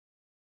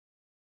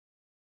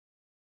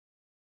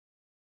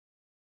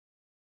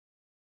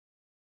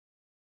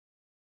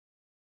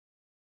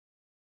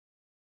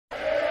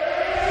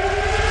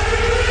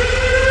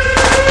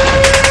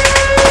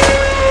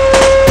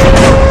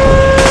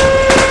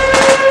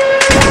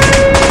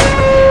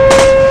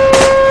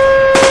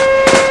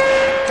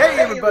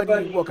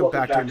everybody, welcome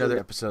back to another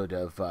episode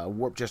of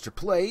Warp Jester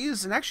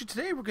Plays, and actually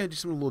today we're going to do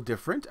something a little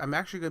different. I'm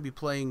actually going to be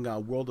playing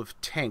World of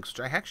Tanks, which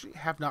I actually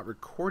have not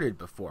recorded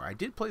before. I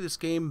did play this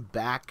game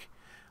back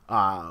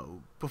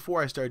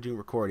before I started doing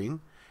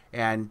recording,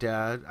 and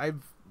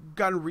I've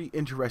gotten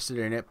re-interested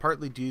in it,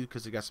 partly due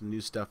because I got some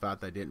new stuff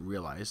out that I didn't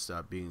realize,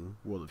 being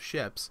World of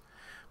Ships,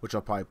 which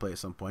I'll probably play at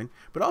some point,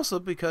 but also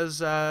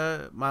because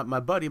my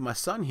buddy, my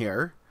son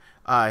here,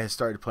 has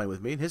started playing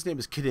with me, and his name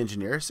is Kid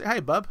Engineer. Say hi,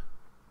 bub.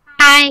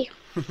 Hi.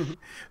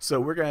 So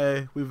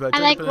we've I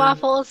like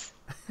waffles.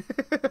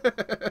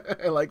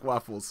 I like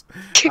waffles.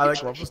 I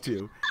like waffles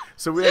too.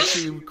 So we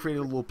actually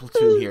created a little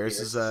platoon here. This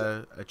is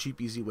a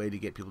cheap, easy way to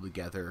get people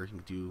together. You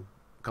can do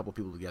a couple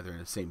people together in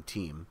the same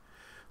team.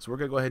 So we're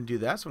gonna go ahead and do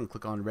that. So I'm gonna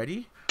click on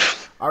ready.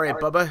 All right,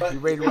 Bubba, you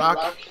ready to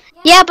rock?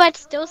 Yeah, but it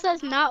still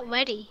says not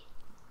ready.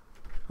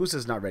 Who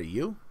says not ready?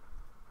 You?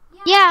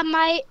 Yeah,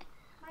 my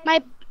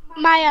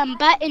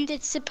button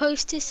is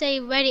supposed to say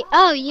ready.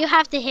 Oh, you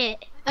have to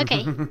hit.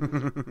 Okay.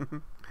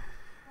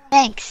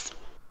 Thanks.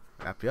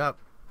 Wrap you up.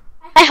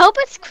 I hope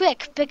it's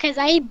quick because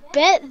I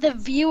bet the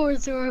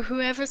viewers or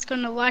whoever's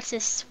gonna watch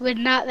this would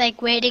not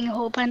like waiting a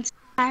whole bunch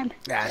of time.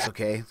 Yeah, it's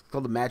okay. It's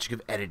called the magic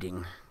of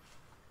editing.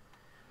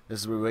 This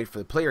is where we wait for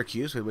the player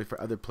queues. We wait for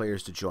other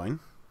players to join.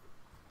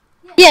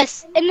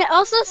 Yes, and it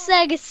also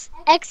says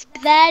X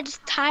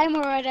time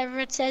or whatever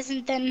it says,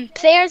 and then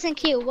players in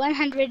queue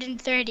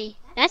 130.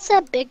 That's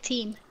a big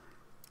team.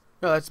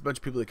 No, that's a bunch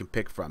of people they can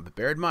pick from. But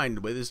bear in mind,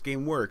 the way this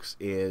game works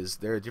is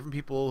there are different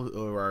people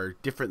who are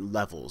different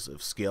levels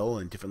of skill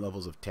and different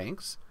levels of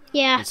tanks.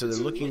 Yeah. And so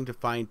they're looking to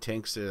find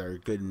tanks that are a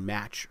good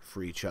match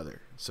for each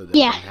other. So they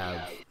can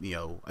have, you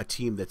know, a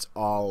team that's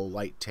all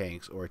light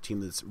tanks or a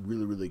team that's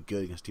really, really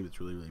good against a team that's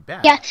really, really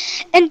bad. Yeah,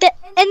 and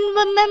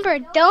remember,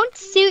 don't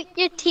shoot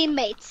your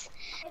teammates.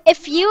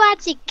 If you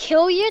actually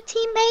kill your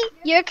teammate,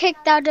 you're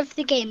kicked out of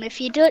the game.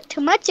 If you do it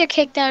too much, you're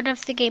kicked out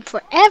of the game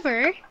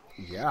forever.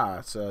 Yeah,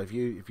 so if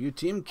you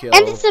team kill,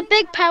 and it's a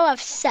big power of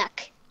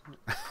suck.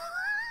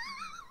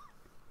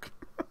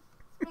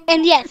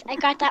 And yes, I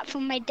got that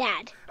from my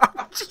dad.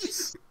 Oh,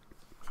 jeez.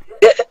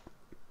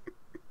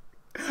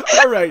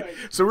 All right,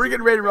 so we're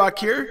getting ready to rock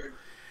here.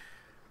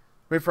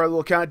 Wait for our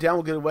little countdown.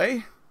 We'll get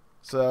away.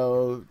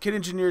 So Kid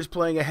Engineer's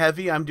playing a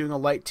heavy. I'm doing a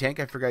light tank.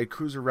 I figured I'd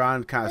cruise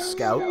around, kind of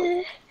scout.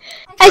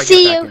 I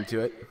see you. Into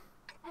it.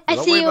 I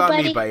Don't see worry you, about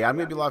buddy. me, buddy. I'm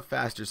gonna be a lot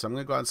faster, so I'm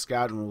gonna go out and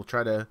scout, and we'll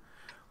try to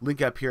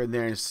link up here and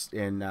there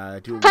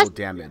and do a little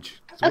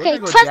damage. So okay, we're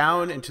gonna go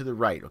down and to the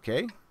right,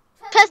 okay?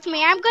 Trust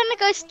me, I'm gonna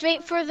go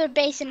straight for the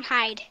base and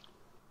hide.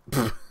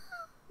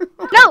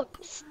 No,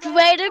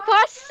 straight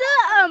across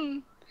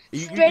the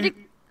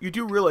You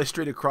do realize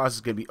straight across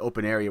is gonna be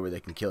open area where they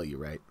can kill you,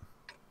 right?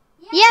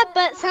 Yeah,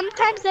 but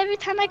sometimes every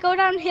time I go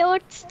downhill,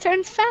 it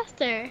turns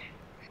faster.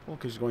 Well,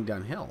 because you're going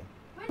downhill.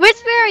 Which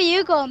way are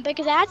you going?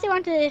 Because I actually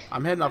want to...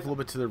 I'm heading off a little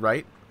bit to the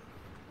right.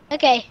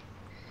 Okay.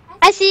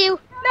 I see you.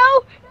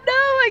 No,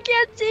 I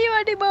can't see you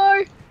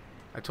anymore.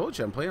 I told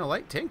you, I'm playing a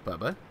light tank,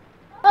 Bubba.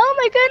 Oh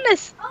my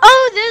goodness.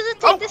 Oh, there's a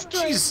tank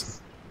destroyer.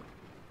 Jeez.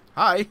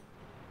 Hi.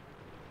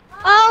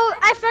 Oh,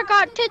 I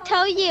forgot to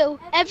tell you.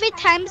 Every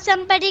time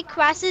somebody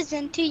crosses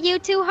into you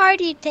too hard,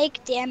 you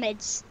take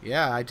damage.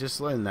 Yeah, I just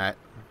learned that.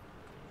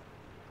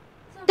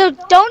 So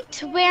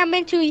don't ram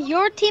into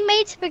your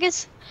teammates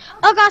because...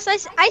 Oh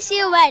gosh, I see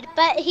a red,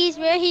 but he's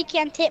where he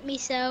can't hit me,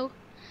 so...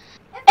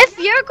 If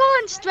you're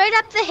going straight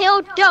up the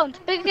hill,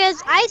 don't,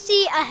 because I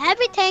see a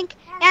heavy tank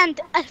and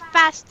a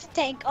fast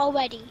tank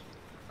already.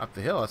 Up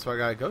the hill, that's where I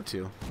gotta go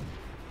to.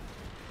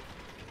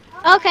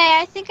 Okay,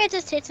 I think I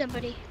just hit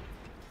somebody.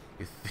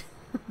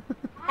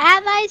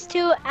 Allies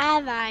to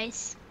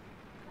allies.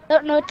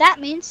 Don't know what that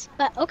means,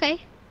 but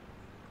okay.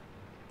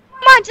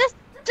 Come on, just...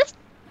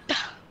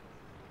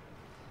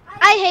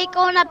 I hate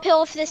going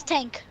uphill with this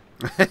tank.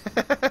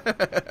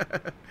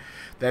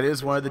 That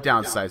is one of the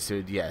downsides to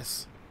it,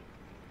 yes.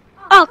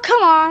 Oh,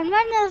 come on.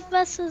 One of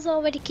us is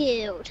already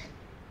killed.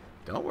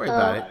 Don't worry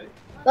about it.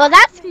 Well,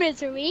 that's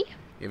misery.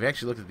 If you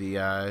actually look at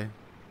the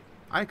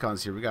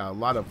icons here, we got a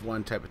lot of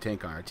one type of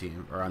tank on our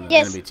team, or on the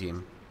enemy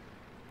team.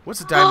 What's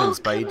the diamonds,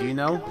 buddy? Do you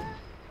know?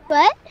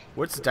 What?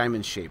 What's the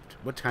diamond shaped?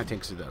 What kind of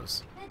tanks are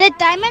those? The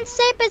diamond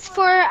shape is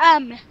for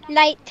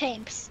light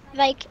tanks.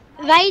 Like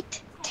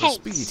light tanks.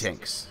 Speedy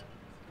tanks.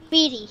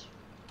 Speedy,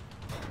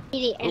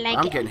 I like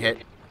I'm it. getting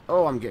hit.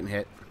 Oh, I'm getting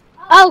hit.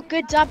 Oh,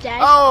 good job,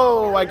 Dad.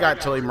 Oh, I got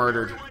totally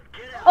murdered.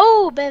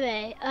 Oh,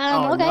 baby.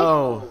 Oh, okay.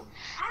 no.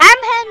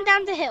 I'm heading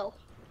down the hill.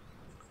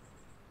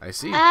 I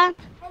see. At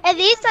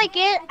least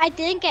I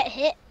didn't get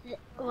hit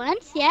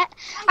once yet.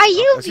 Are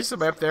you? I see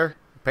somebody up there.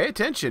 Pay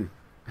attention.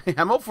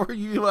 I'm all for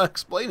you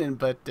explaining,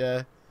 but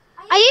Are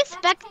you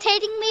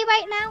spectating me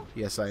right now?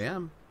 yes, I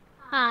am.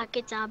 Ah,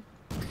 good job.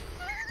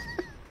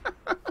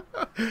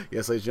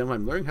 Yes, ladies and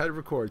gentlemen, I'm learning how to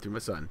record through my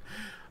son.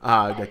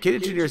 The Kid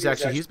Engineer's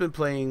actually, he's been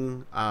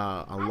playing a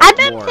lot more. I've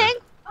been playing.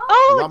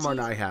 Oh, a lot more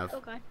than I have.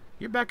 Oh, God.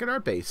 You're back at our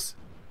base.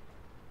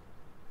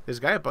 There's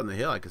a guy up on the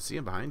hill. I can see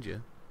him behind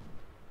you.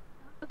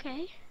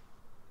 Okay.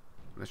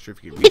 I'm not sure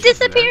if you can He reach him from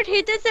there. disappeared.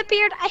 He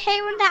disappeared. I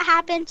hate when that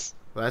happens.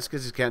 Well, that's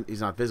because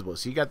he's not visible.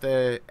 So you got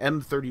the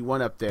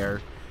M31 up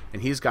there,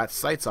 and he's got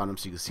sights on him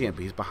so you can see him,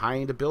 but he's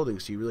behind a building,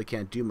 so you really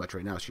can't do much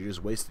right now, so you're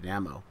just wasting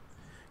ammo.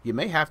 You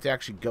may have to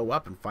actually go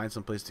up and find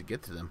some place to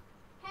get to them.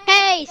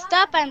 Hey,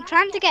 stop. I'm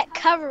trying to get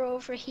cover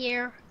over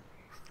here.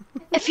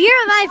 If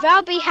you're alive,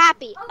 I'll be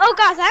happy. Oh,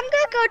 gosh, I'm going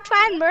to go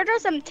try and murder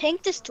some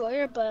tank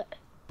destroyer, but...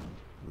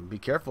 Be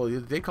careful.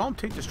 They call them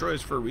tank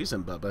destroyers for a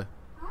reason, Bubba.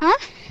 Huh?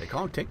 They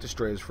call them tank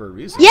destroyers for a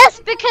reason. Yes,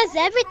 because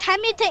every time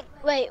you take...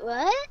 Wait,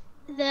 what?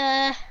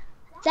 That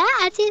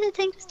actually the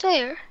tank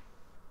destroyer.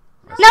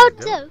 No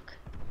joke.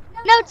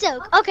 No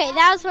joke. Okay,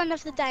 that was one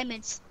of the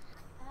diamonds.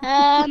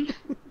 I'm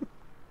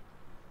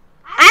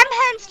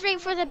heading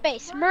straight for the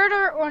base.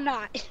 Murder or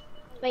not?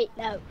 Wait,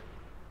 no.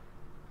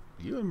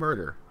 You and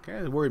murder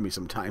kind of worry me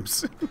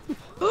sometimes.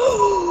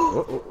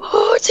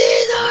 Oh,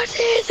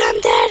 jeez,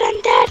 I'm dead.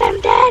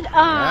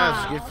 Yeah,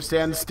 just get for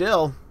standing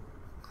still.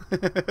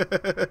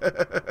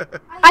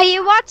 Are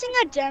you watching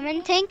a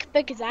German tank?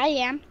 Because I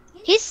am.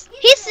 He's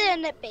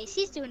sitting at base.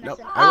 He's doing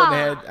nothing. Nope,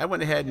 I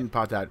went ahead and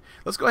popped out.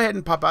 Let's go ahead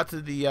and pop out to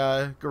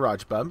the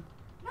garage, bub.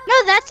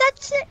 No,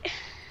 that's it.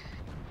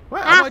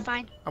 Well,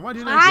 fine. I want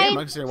to do that game.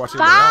 I'm just watching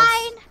everybody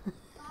else.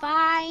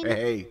 Fine.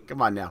 Hey,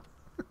 come on now.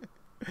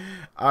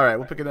 All right,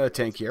 we'll pick another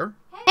tank here.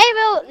 Hey,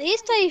 well, at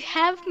least I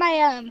have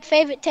my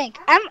favorite tank.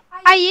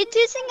 Are you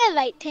choosing a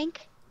light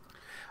tank?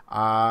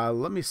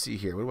 Let me see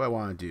here. What do I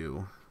want to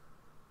do?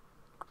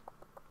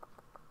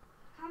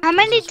 How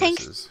many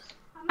tanks?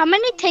 How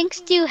many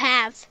tanks do you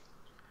have?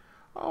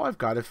 Oh, I've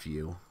got a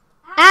few.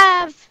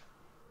 Okay,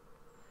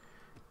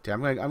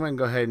 I'm gonna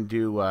go ahead and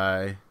do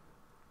a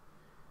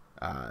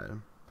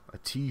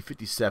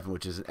T-57,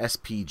 which is an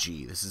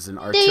SPG. This is an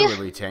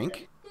artillery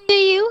tank. Do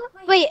you?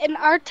 Wait, an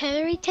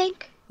artillery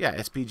tank? Yeah,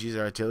 SPGs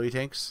are artillery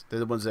tanks. They're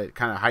the ones that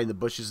kind of hide in the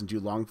bushes and do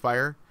long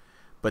fire.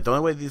 But the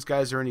only way these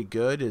guys are any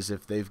good is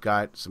if they've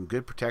got some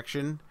good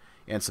protection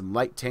and some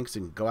light tanks that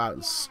can go out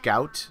and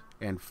scout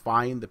and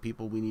find the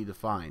people we need to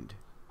find.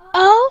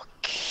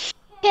 Okay.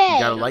 You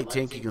got a light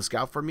tank you can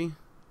scout for me?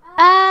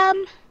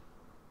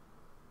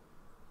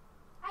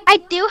 I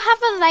do have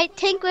a light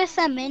tank with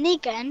a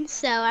minigun,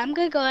 so I'm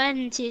gonna go ahead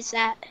and choose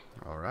that.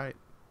 All right.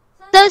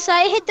 So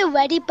I hit the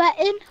ready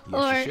button?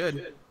 Yes, you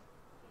should.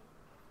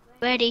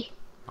 Ready.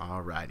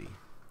 Alrighty.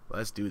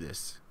 Let's do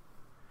this.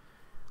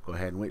 Go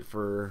ahead and wait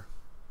for...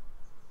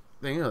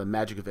 the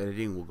magic of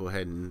editing. We'll go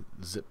ahead and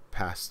zip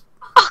past...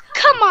 Oh,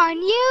 come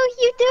on,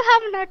 you do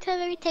have an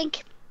artillery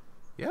tank.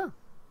 Yeah.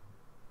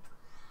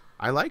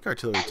 I like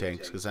artillery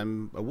tanks because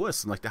I'm a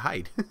wuss and like to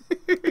hide.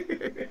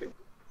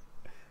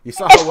 You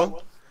saw how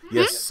well...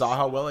 You saw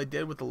how well I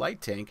did with the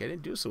light tank. I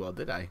didn't do so well,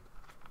 did I?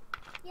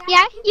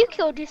 Yeah, you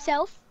killed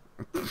yourself.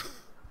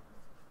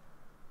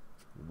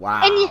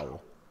 Wow.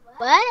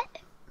 What?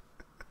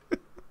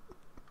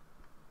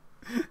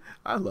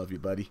 I love you,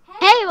 buddy.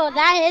 Hey, well,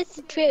 that is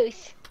the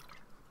truth.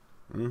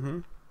 Mm-hmm.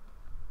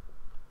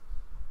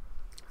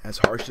 As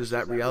harsh as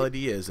that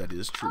reality is, that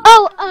is true.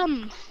 Oh,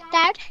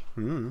 Dad?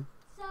 Mm-hmm.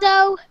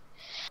 So,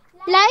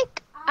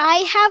 like I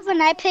have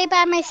when I play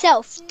by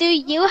myself, do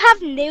you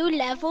have new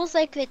levels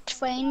like the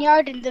train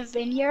yard and the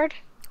vineyard?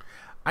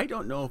 I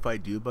don't know if I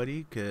do,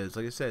 buddy, because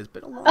like I said, it's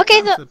been a long time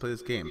since I played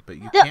this game. But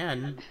you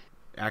can,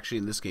 actually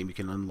in this game, you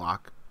can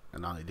unlock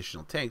not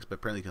additional tanks, but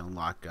apparently you can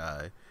unlock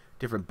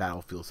different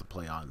battlefields to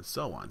play on and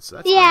so on. So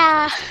that's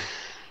interesting.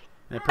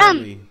 And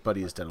apparently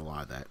Buddy has done a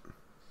lot of that.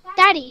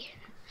 Daddy,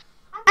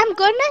 I'm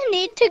gonna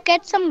need to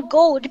get some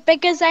gold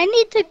because I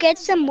need to get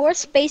some more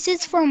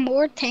spaces for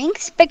more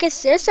tanks because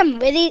there's some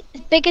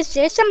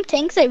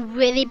tanks I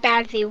really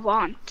badly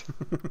want.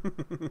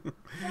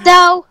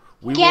 So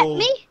we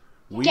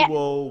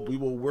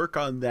will work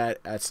on that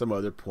at some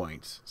other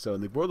point. So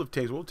in the World of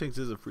Tanks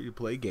is a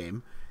free-to-play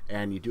game,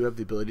 and you do have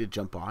the ability to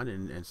jump on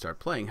and start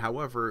playing.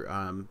 However,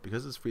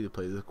 because it's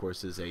free-to-play, there of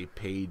course is a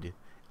paid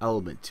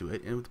element to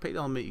it, and with the paid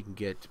element you can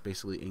get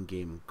basically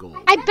in-game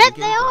gold. I bet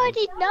they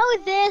already know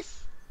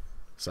this.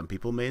 Some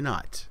people may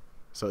not.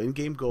 So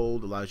in-game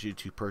gold allows you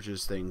to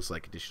purchase things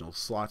like additional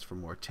slots for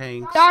more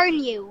tanks. Darn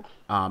you.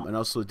 And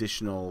also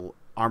additional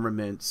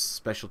armaments,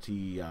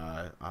 specialty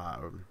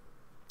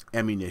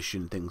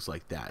ammunition, things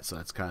like that. So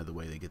that's kind of the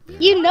way they get there.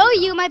 You know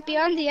you might be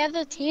on the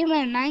other team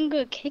and I'm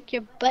going to kick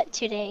your butt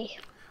today.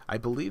 I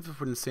believe if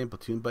we're in the same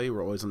platoon, buddy,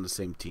 we're always on the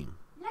same team.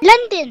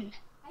 London.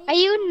 Are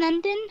you in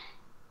London?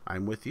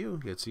 I'm with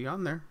you. Let's see you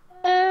on there.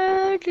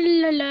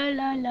 La la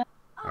la la.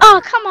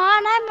 Oh, come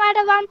on. I'm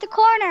right around the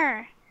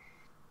corner.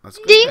 That's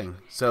a good thing.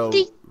 So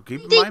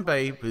keep in mind,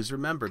 buddy, please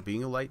remember,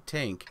 being a light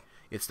tank,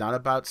 it's not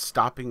about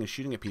stopping and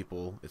shooting at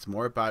people. It's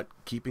more about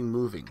keeping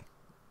moving.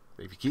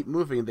 If you keep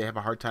moving, they have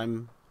a hard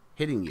time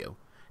hitting you.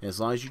 And as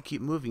long as you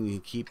keep moving, you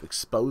can keep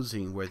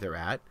exposing where they're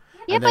at.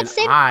 Yeah, and then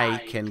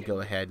I can go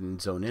ahead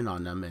and zone in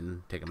on them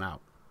and take them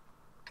out.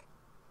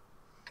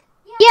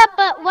 Yeah,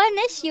 but one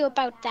issue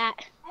about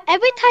that.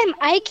 Every time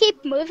I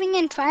keep moving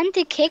and trying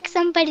to kick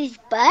somebody's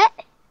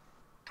butt,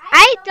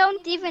 I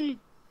don't even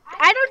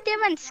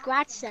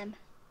scratch them.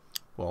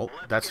 Well,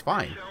 that's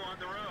fine.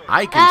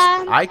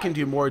 I can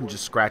do more than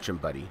just scratch them,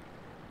 buddy.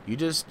 You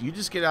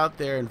just get out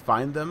there and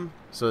find them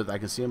so that I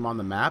can see them on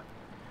the map,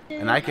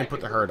 and I can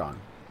put the hurt on.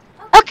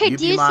 Okay, You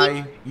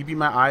be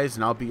my eyes,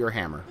 and I'll be your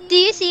hammer. Do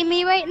you see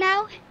me right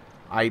now?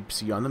 I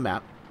see you on the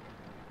map.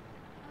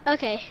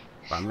 Okay.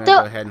 But I'm gonna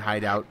go ahead and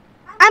hide out.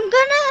 I'm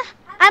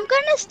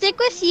gonna stick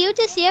with you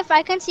to see if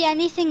I can see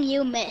anything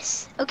you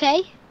miss.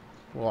 Okay?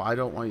 Well, I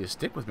don't want you to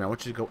stick with me. I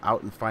want you to go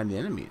out and find the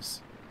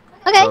enemies.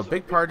 Okay. So a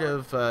big part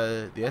of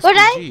the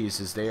SPGs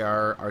is they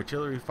are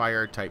artillery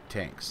fire type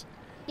tanks.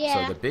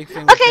 Yeah. So the big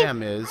thing with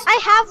them is I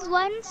have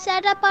one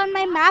set up on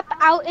my map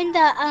out in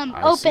the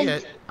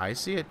open. I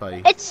see it,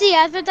 buddy. It's the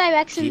other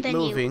direction than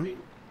moving. you.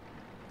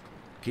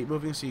 Keep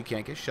moving so you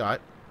can't get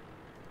shot.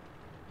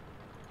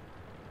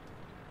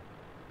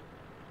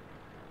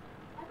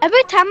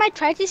 Every time I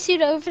try to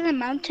shoot over the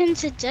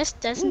mountains, it just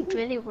doesn't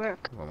really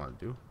work. What am I gonna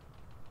do?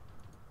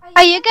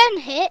 Are you getting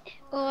hit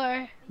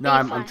or? No,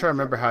 I'm trying to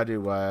remember how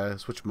to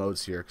switch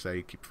modes here because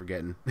I keep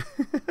forgetting.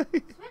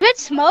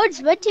 Switch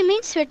modes? What do you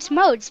mean switch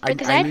modes?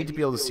 Because I need to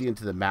be able to see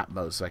into the map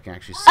mode so I can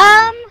actually see.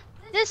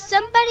 There's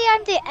somebody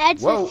on the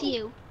edge with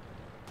you.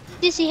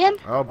 Do you see him?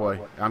 Oh boy,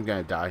 I'm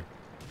gonna die.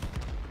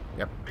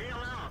 Yep.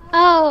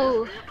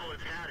 Oh.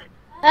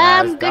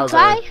 Good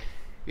try.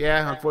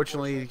 Yeah,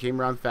 unfortunately, he came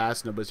around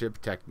fast. Nobody's here to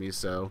protect me,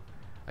 so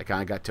I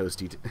kind of got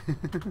toasted.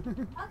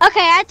 Okay,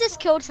 I just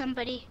killed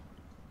somebody.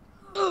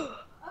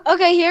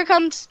 Okay, here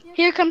comes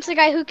the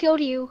guy who killed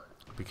you.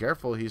 Be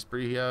careful, he's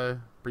pretty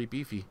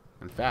beefy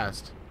and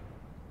fast.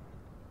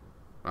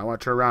 I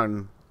want to turn around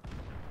and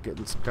get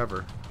in some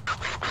cover.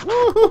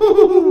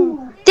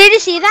 Woo! Did you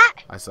see that?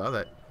 I saw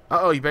that.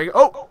 Uh-oh, you better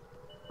go. Oh!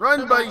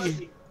 Run,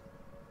 buddy!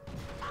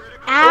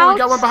 Ouch. Oh, we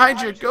got one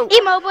behind you. Go!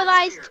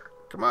 Immobilized.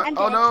 Come on. I'm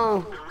Oh, dead.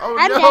 no. Oh,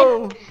 I'm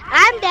no. dead.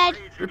 I'm dead.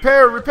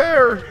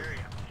 Repair.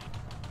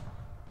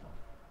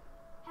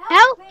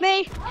 Help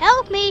me.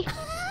 Help me.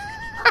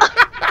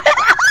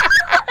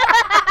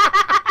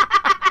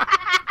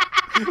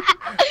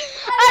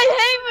 I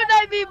hate when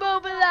I'm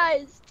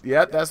immobilized.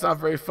 Yep, that's not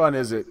very fun,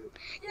 is it?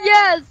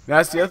 Yes.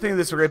 That's the other thing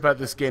that's great about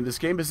this game. This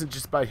game isn't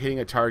just about hitting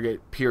a target,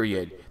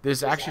 period.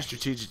 There's actually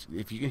strategic.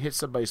 If you can hit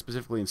somebody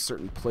specifically in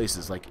certain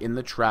places, like in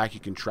the track, you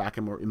can track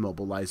him or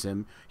immobilize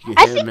him. You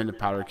can hit him in a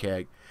powder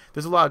keg.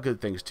 There's a lot of good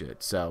things to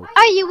it. So.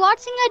 Are you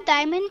watching a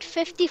Diamond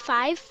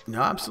 55?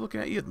 No, I'm still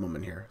looking at you at the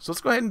moment here. So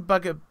let's go ahead and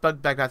bug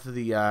back out to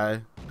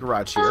the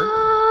garage here.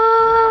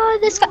 Oh,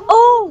 this guy.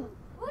 Oh,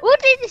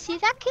 did you see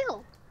that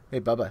kill?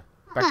 Hey, Bubba,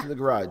 back to the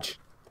garage.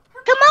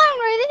 Come on,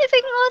 we're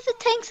leaving all the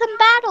tanks in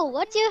battle.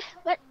 What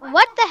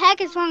the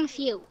heck is wrong with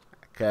you?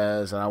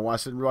 Because I want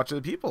to sit and watch other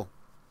people.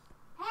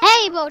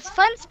 Hey, well, it's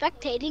fun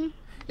spectating.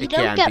 You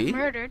don't get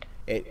murdered.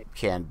 It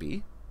can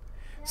be.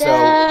 So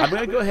I'm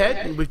going to go ahead,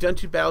 and we've done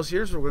 2 battles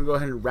here, so we're going to go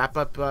ahead and wrap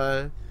up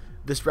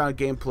this round of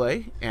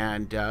gameplay.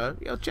 And,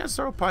 chances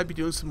are we'll probably be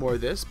doing some more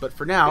of this. But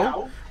for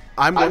now,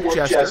 I'm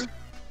WarpedJester.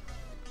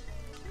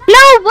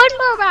 No, one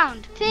more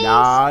round, please.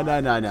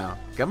 No.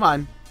 Come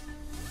on.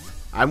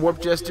 I'm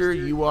WarpedJester,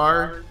 you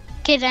are...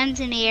 Kid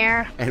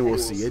Engineer. And we'll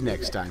see you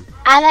next time.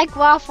 I like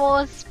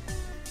waffles.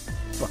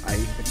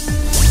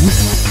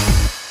 Bye.